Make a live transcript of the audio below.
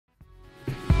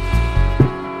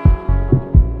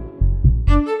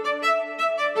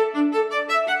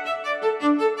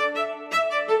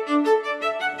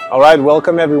Alright,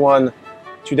 welcome everyone.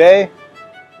 Today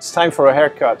it's time for a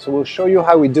haircut. So we'll show you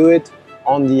how we do it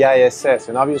on the ISS.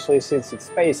 And obviously since it's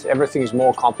space, everything is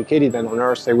more complicated than on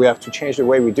Earth, so we have to change the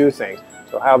way we do things.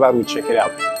 So how about we check it out?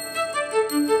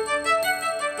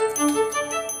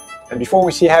 And before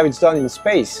we see how it's done in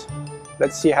space,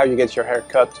 let's see how you get your hair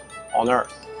cut on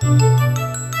Earth.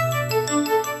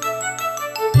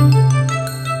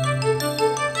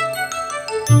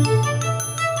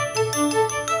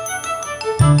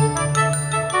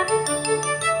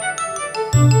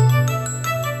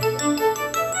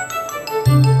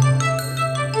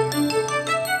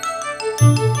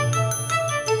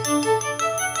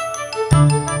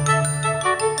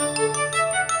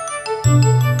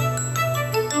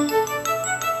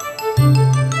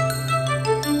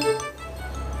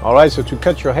 Alright, so to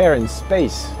cut your hair in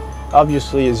space,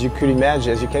 obviously as you can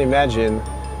imagine,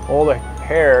 all the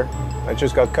hair that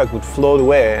just got cut would float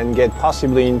away and get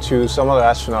possibly into some other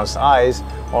astronaut's eyes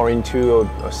or into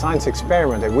a science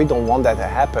experiment, and we don't want that to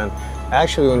happen.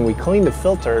 Actually, when we clean the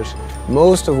filters,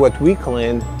 most of what we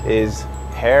clean is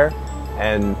hair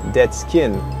and dead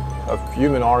skin of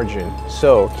human origin.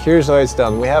 So here's how it's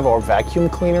done. We have our vacuum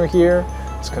cleaner here.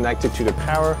 It's connected to the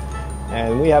power.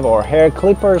 And we have our hair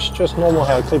clippers, just normal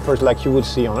hair clippers like you would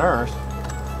see on Earth,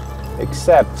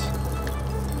 except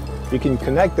you can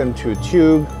connect them to a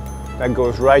tube that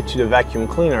goes right to the vacuum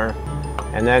cleaner,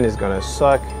 and then it's gonna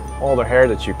suck all the hair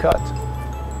that you cut.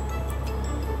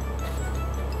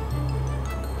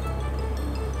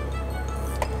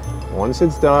 Once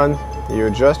it's done, you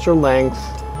adjust your length,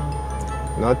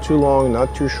 not too long,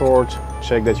 not too short.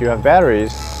 Check that you have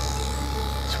batteries.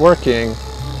 It's working.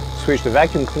 Switch the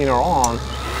vacuum cleaner on,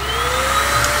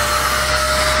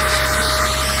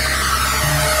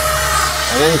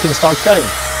 and then you can start cutting.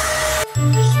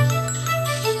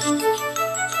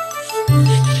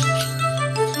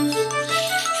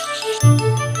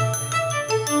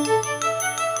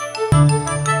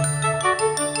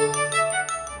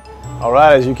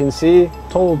 Alright, as you can see,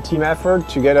 total team effort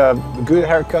to get a good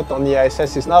haircut on the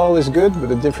ISS. It's not always good, but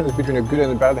the difference between a good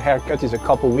and a bad haircut is a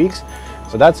couple weeks,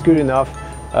 so that's good enough.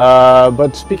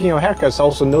 But speaking of haircuts, I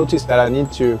also noticed that I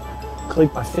need to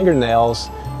clip my fingernails,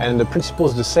 and the principle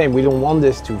is the same. We don't want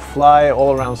this to fly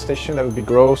all around station, that would be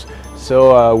gross.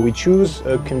 So we choose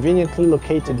a conveniently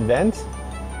located vent,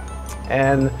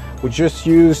 and we just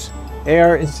use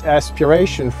air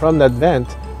aspiration from that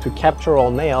vent to capture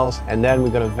all nails, and then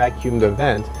we're going to vacuum the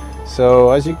vent.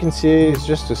 So as you can see, it's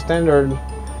just a standard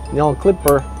nail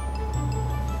clipper.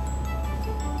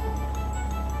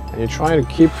 And you're trying to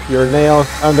keep your nail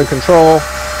under control.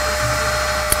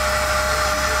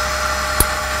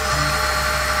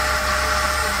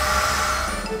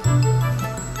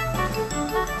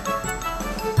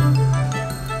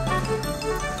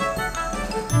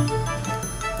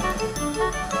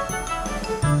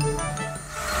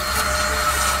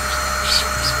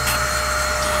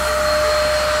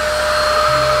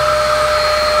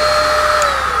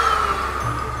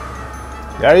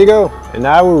 There you go. And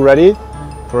now we're ready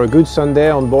for a good Sunday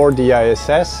on board the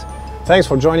ISS. Thanks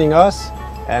for joining us,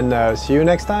 and see you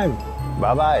next time.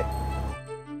 Bye-bye.